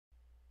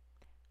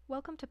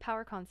Welcome to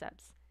Power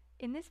Concepts.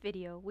 In this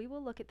video, we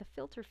will look at the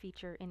filter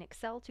feature in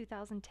Excel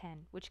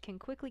 2010, which can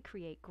quickly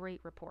create great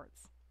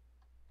reports.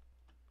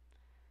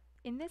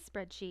 In this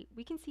spreadsheet,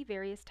 we can see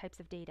various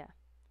types of data: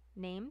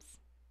 names,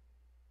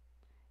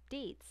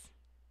 dates,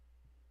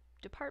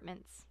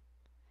 departments,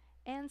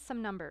 and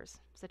some numbers,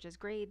 such as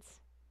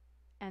grades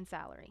and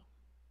salary.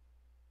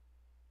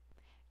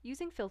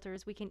 Using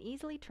filters, we can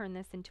easily turn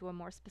this into a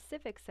more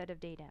specific set of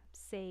data,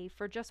 say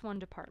for just one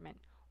department,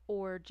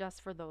 or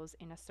just for those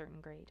in a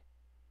certain grade.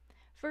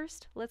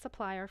 First, let's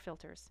apply our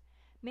filters.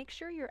 Make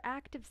sure your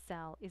active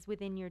cell is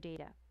within your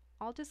data.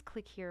 I'll just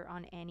click here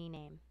on any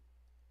name.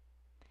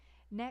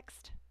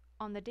 Next,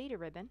 on the data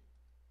ribbon,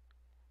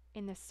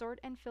 in the Sort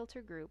and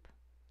Filter group,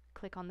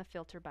 click on the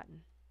Filter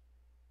button.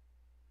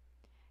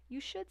 You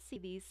should see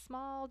these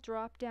small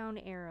drop-down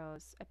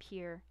arrows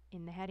appear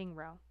in the heading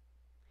row.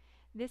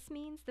 This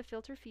means the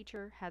filter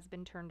feature has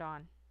been turned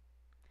on.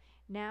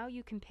 Now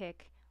you can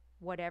pick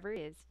whatever it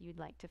is you'd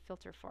like to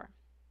filter for.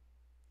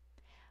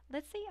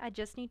 Let's say I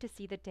just need to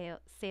see the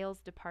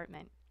sales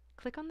department.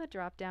 Click on the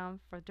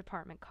drop-down for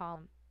Department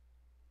column.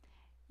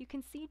 You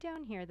can see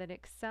down here that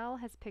Excel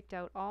has picked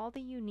out all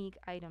the unique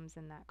items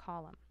in that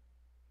column.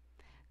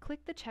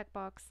 Click the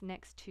checkbox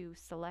next to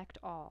Select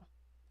All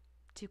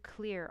to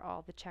clear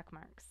all the check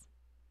marks.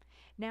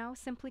 Now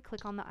simply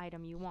click on the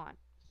item you want.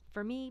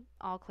 For me,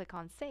 I'll click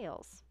on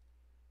Sales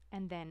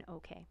and then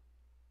OK.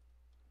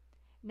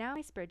 Now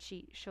my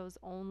spreadsheet shows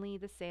only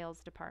the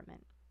sales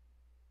department.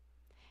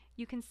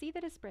 You can see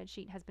that a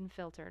spreadsheet has been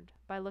filtered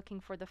by looking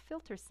for the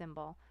filter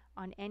symbol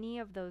on any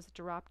of those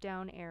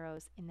drop-down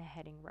arrows in the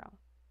heading row.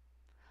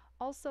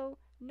 Also,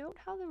 note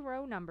how the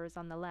row numbers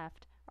on the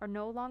left are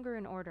no longer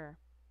in order,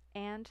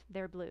 and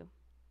they're blue.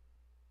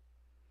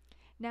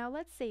 Now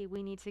let's say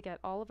we need to get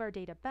all of our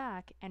data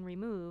back and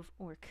remove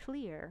or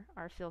clear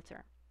our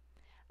filter.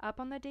 Up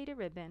on the data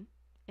ribbon,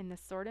 in the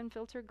Sort and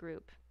Filter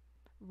group,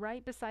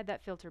 right beside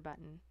that filter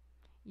button,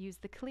 use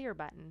the Clear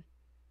button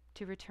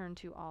to return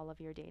to all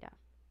of your data.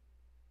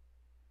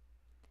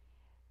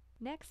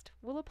 Next,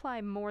 we'll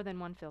apply more than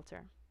one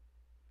filter.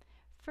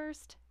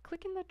 First,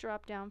 click in the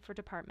drop-down for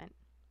Department.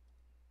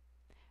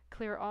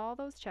 Clear all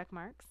those check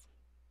marks.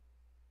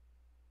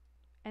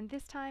 And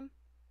this time,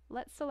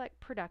 let's select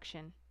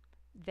Production,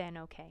 then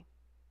OK.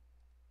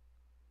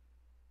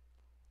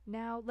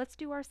 Now, let's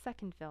do our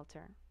second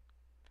filter.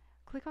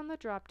 Click on the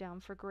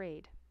drop-down for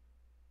Grade.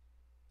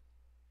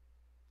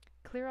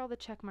 Clear all the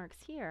check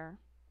marks here,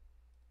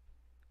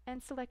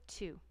 and select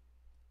 2.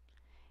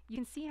 You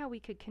can see how we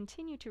could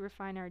continue to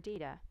refine our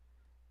data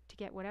to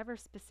get whatever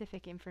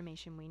specific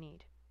information we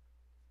need.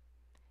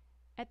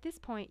 At this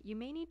point, you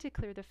may need to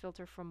clear the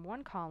filter from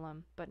one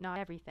column, but not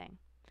everything.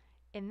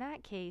 In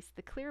that case,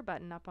 the Clear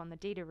button up on the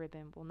data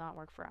ribbon will not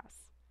work for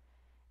us.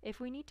 If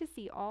we need to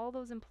see all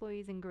those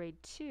employees in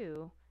grade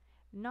 2,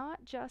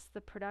 not just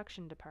the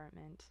production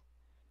department,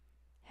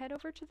 head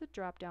over to the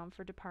drop-down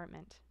for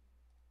Department.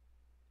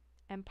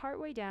 And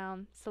partway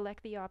down,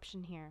 select the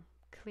option here,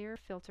 Clear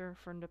Filter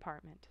from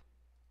Department.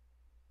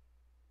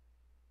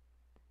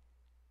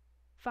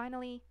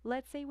 Finally,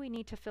 let's say we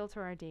need to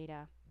filter our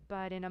data,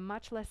 but in a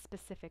much less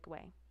specific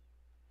way.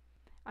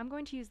 I'm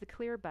going to use the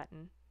Clear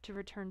button to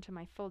return to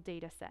my full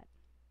data set.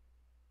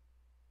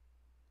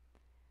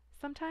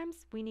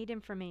 Sometimes we need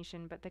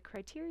information, but the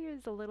criteria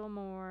is a little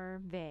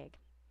more vague.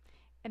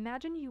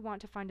 Imagine you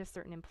want to find a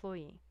certain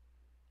employee,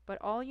 but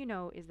all you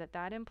know is that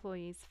that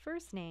employee's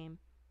first name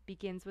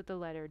begins with the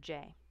letter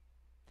J.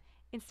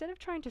 Instead of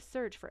trying to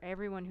search for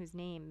everyone whose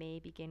name may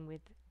begin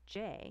with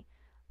J,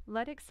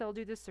 let Excel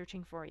do the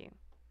searching for you.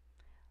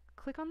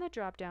 Click on the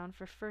drop-down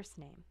for First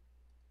Name.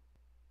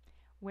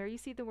 Where you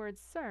see the word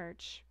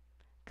Search,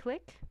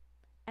 click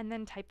and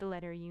then type the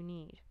letter you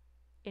need.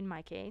 In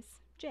my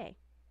case, J.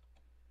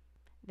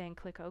 Then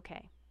click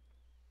OK.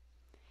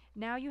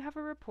 Now you have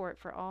a report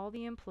for all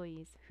the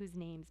employees whose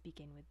names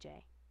begin with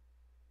J.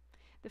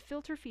 The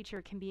filter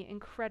feature can be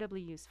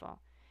incredibly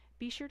useful.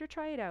 Be sure to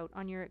try it out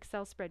on your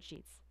Excel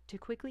spreadsheets to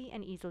quickly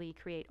and easily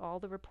create all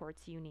the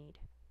reports you need.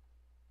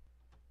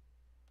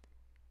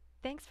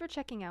 Thanks for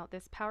checking out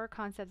this Power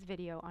Concepts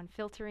video on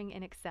filtering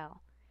in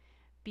Excel.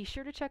 Be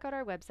sure to check out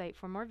our website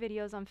for more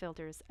videos on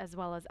filters as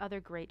well as other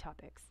great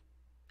topics.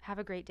 Have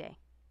a great day.